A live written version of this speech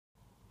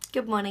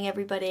Good morning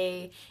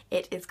everybody.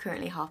 It is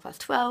currently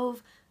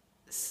 12:30,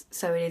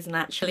 so it isn't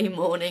actually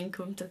morning,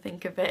 come to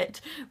think of it,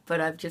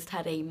 but I've just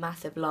had a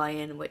massive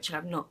lie-in which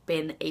I've not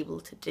been able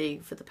to do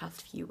for the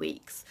past few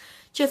weeks,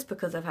 just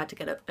because I've had to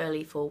get up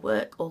early for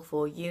work or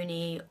for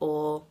uni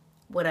or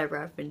whatever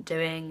I've been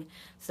doing.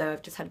 So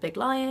I've just had a big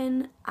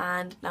lie-in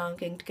and now I'm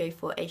going to go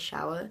for a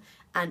shower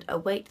and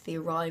await the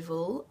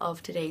arrival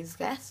of today's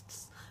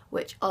guests,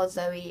 which are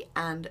Zoe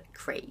and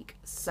Craig.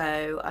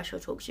 So I shall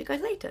talk to you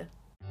guys later.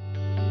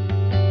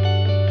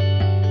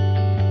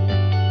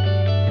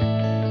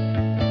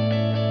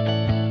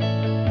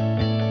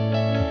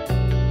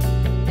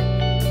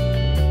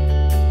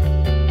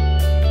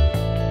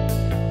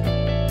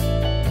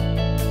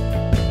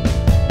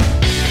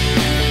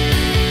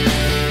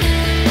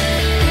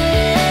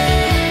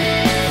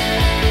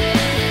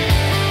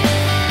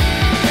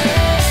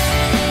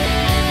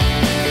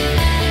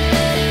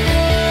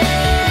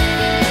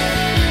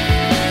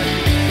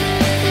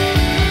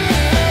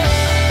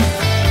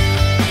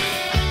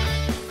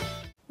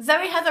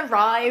 Zoe has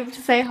arrived.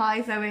 Say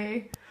hi,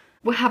 Zoe.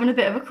 We're having a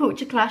bit of a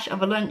culture clash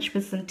of a lunch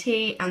with some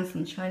tea and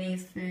some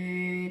Chinese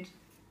food.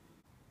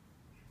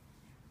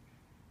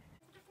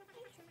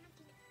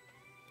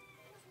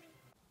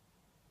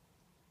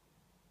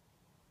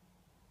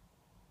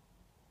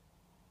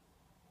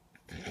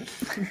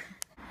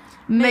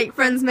 Make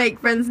friends,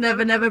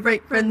 never, never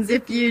break friends.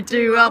 If you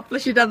do, I'll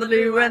flush you down the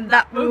loo and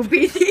that will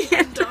be the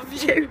end of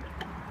you.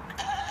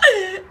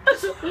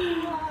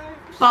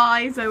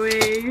 Bye,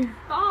 Zoe.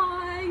 Bye.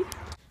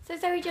 So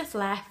Zoe just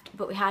left,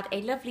 but we had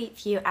a lovely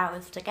few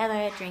hours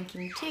together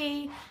drinking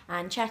tea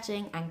and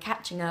chatting and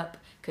catching up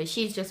because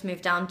she's just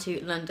moved down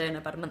to London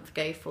about a month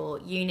ago for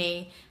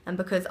uni, and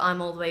because I'm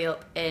all the way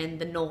up in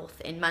the north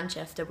in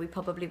Manchester, we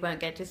probably won't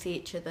get to see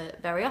each other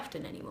very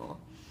often anymore.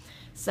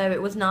 So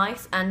it was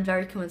nice and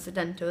very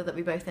coincidental that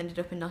we both ended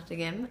up in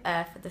Nottingham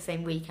for the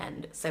same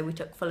weekend, so we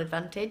took full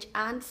advantage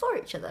and saw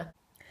each other.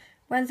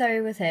 When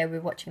Zoe was here, we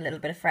were watching a little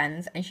bit of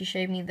Friends, and she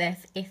showed me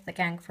this If the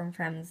Gang from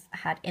Friends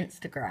had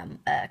Instagram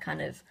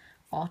kind of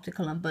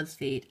article on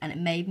BuzzFeed, and it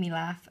made me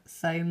laugh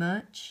so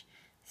much.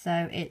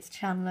 So it's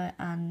Chandler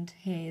and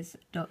his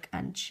duck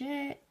and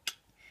chick,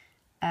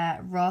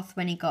 Ross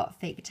when he got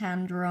fake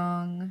tanned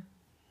wrong,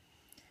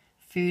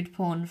 food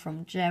porn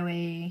from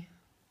Joey,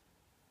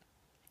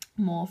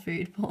 more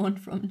food porn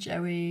from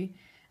Joey,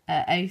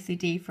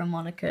 OCD from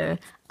Monica,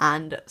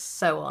 and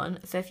so on.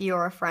 So if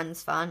you're a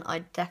Friends fan, I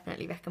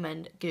definitely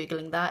recommend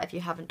googling that if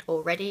you haven't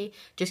already.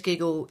 Just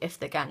google If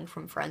the Gang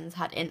from Friends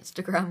had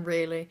Instagram,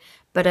 really.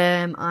 But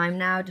I'm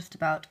now just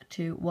about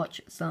to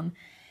watch some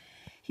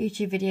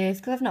YouTube videos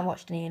because I've not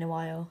watched any in a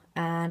while,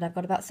 and I've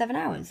got about 7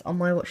 hours on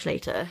my watch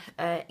later,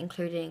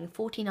 including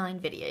 49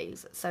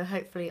 videos, so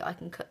hopefully I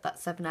can cut that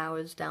 7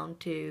 hours down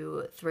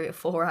to 3 or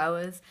 4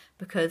 hours,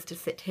 because to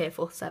sit here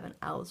for 7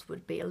 hours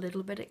would be a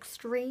little bit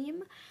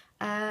extreme.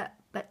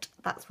 But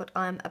that's what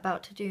I'm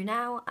about to do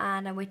now,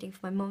 and I'm waiting for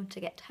my mum to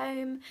get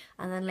home,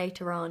 and then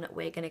later on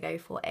we're going to go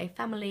for a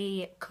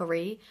family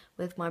curry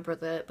with my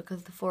brother,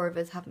 because the four of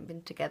us haven't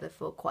been together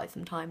for quite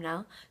some time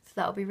now, so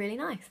that'll be really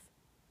nice.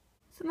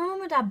 So my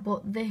mum and dad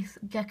bought this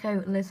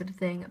gecko lizard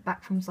thing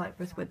back from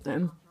Cyprus with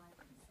them,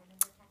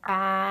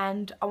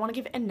 and I want to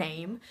give it a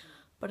name,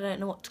 but I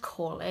don't know what to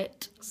call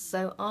it,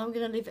 so I'm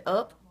going to leave it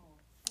up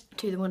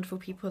to the wonderful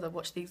people that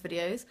watch these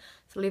videos.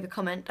 So leave a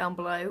comment down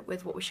below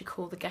with what we should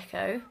call the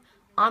gecko.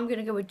 I'm going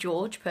to go with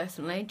George,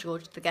 personally,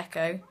 George the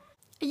gecko.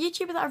 A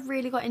YouTuber that I've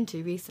really got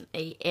into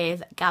recently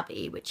is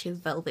Gabby, which is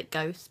Velvet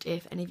Ghost,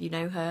 if any of you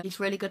know her. She's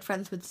really good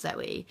friends with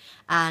Zoe,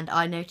 and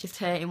I noticed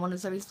her in one of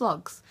Zoe's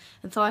vlogs,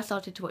 and so I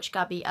started to watch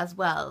Gabby as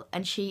well,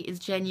 and she is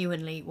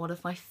genuinely one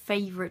of my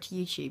favourite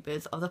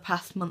YouTubers of the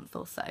past month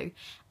or so,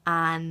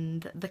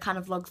 and the kind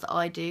of vlogs that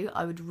I do,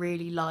 I would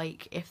really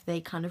like if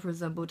they kind of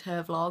resembled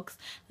her vlogs.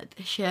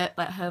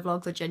 Like her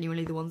vlogs are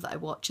genuinely the ones that I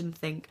watch and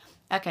think,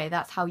 okay,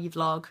 that's how you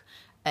vlog,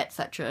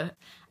 etc.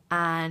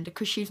 And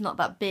because she's not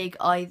that big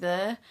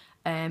either,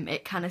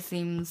 it kind of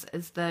seems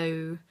as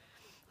though,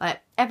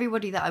 like,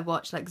 everybody that I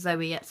watch, like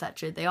Zoe,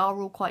 etc., they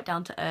are all quite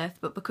down to earth,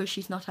 but because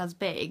she's not as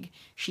big,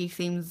 she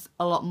seems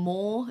a lot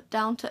more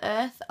down to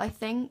earth, I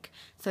think.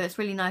 So it's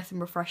really nice and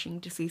refreshing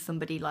to see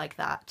somebody like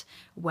that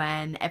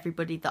when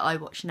everybody that I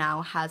watch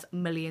now has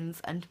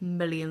millions and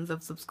millions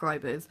of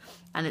subscribers,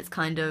 and it's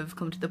kind of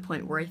come to the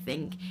point where I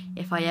think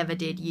if I ever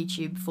did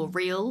YouTube for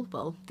real,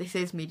 well, this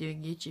is me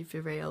doing YouTube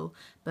for real,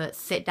 but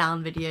sit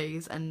down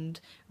videos and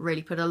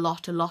really put a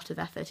lot of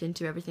effort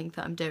into everything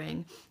that I'm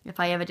doing,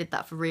 if I ever did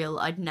that for real,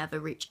 I'd never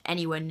reach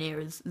anywhere near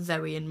as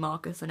Zoe and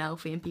Marcus and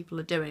Elfie and people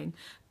are doing.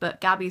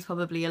 But Gabby's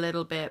probably a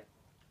little bit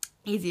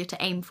easier to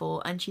aim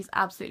for, and she's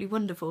absolutely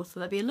wonderful, so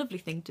that'd be a lovely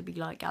thing to be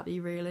like Gabby,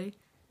 really.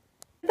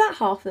 That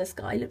half of the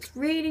sky looks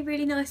really,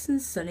 really nice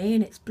and sunny,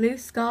 and it's blue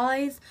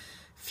skies,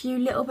 a few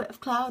little bit of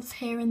clouds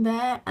here and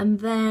there, and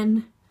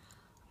then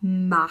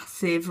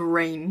massive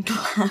rain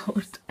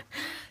cloud.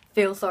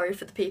 Feel sorry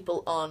for the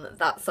people on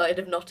that side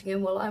of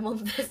Nottingham while I'm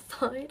on this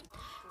side.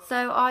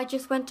 So I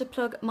just went to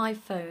plug my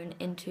phone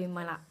into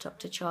my laptop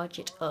to charge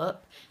it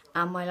up,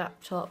 and my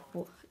laptop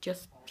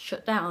just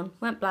shut down,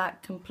 went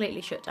black,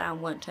 completely shut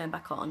down, won't turn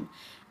back on.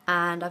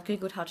 And I've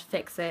googled how to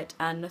fix it,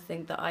 and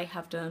nothing that I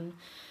have done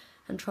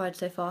and tried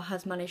so far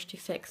has managed to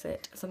fix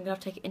it. So I'm going to have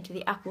to take it into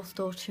the Apple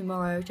store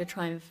tomorrow to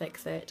try and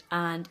fix it,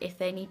 and if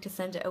they need to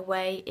send it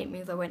away, it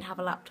means I won't have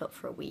a laptop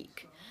for a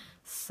week.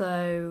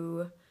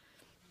 So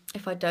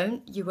if I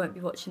don't, you won't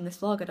be watching this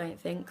vlog, I don't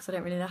think, because I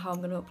don't really know how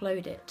I'm going to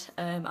upload it.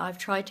 I've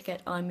tried to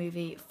get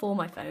iMovie for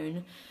my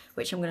phone,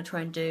 which I'm going to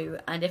try and do,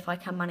 and if I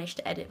can manage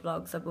to edit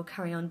vlogs, I will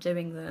carry on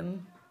doing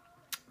them.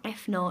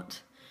 If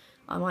not,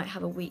 I might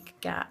have a week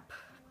gap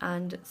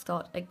and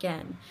start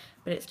again,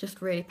 but it's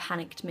just really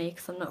panicked me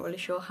because I'm not really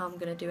sure how I'm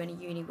going to do any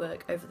uni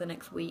work over the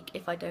next week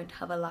if I don't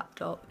have a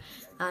laptop,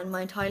 and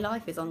my entire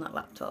life is on that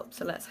laptop,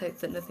 so let's hope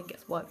that nothing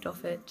gets wiped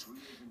off it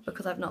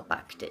because I've not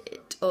backed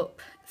it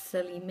up.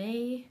 Silly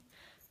me.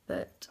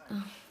 But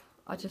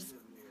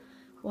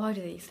why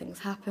do these things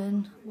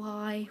happen?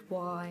 Why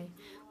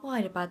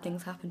do bad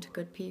things happen to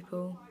good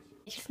people?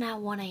 It's now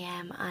 1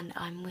 AM and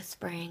I'm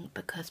whispering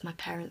because my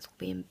parents will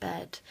be in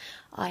bed.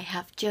 I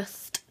have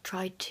just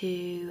tried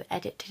to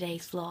edit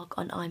today's vlog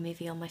on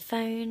iMovie on my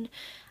phone.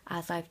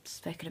 As I've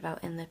spoken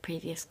about in the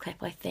previous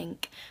clip, I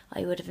think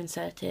I would have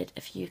inserted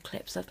a few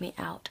clips of me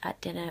out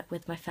at dinner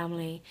with my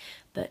family,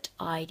 but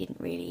I didn't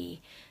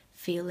really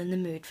feel in the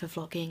mood for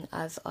vlogging,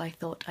 as I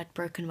thought I'd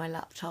broken my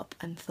laptop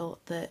and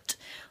thought that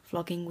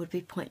vlogging would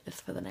be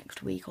pointless for the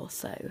next week or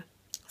so.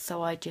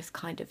 So I just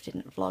kind of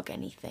didn't vlog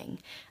anything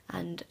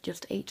and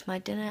just ate my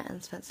dinner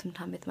and spent some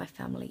time with my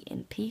family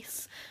in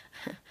peace.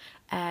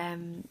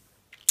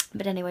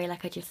 But anyway,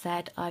 like I just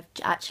said, I've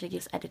actually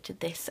just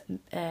edited this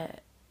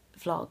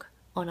vlog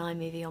on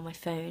iMovie on my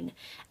phone,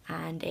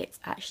 and it's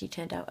actually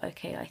turned out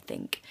okay, I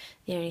think.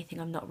 The only thing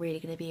I'm not really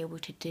going to be able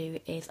to do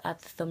is add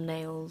the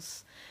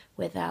thumbnails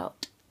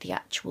without the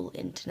actual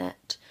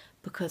internet,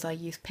 because I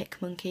use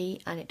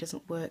PicMonkey and it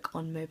doesn't work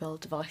on mobile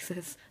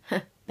devices.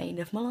 Bane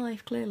of my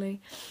life,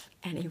 clearly.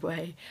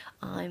 Anyway,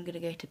 I'm gonna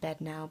go to bed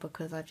now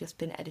because I've just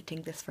been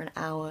editing this for an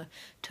hour.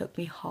 Took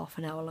me half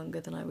an hour longer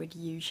than I would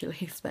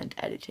usually spend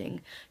editing,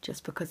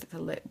 just because it's a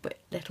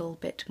little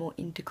bit more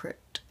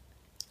intricate.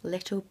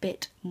 Little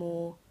bit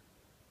more,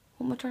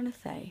 what am I trying to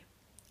say?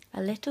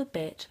 A little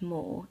bit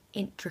more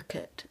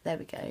intricate, there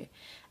we go.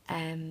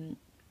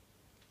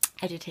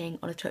 Editing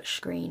on a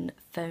touchscreen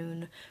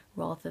phone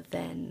rather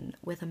than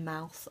with a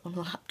mouse on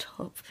a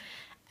laptop.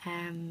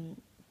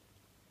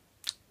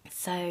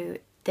 So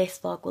this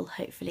vlog will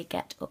hopefully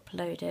get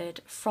uploaded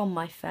from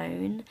my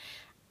phone,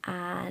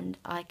 and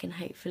I can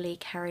hopefully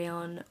carry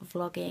on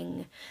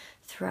vlogging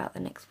throughout the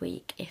next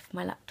week if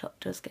my laptop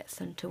does get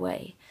sent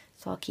away.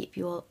 So I'll keep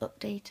you all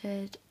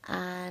updated,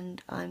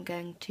 and I'm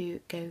going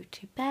to go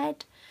to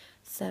bed.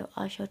 So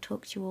I shall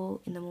talk to you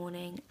all in the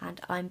morning,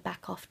 and I'm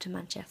back off to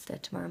Manchester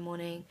tomorrow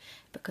morning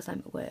because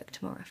I'm at work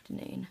tomorrow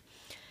afternoon.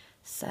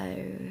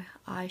 So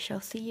I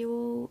shall see you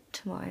all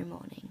tomorrow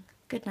morning.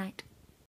 Good night.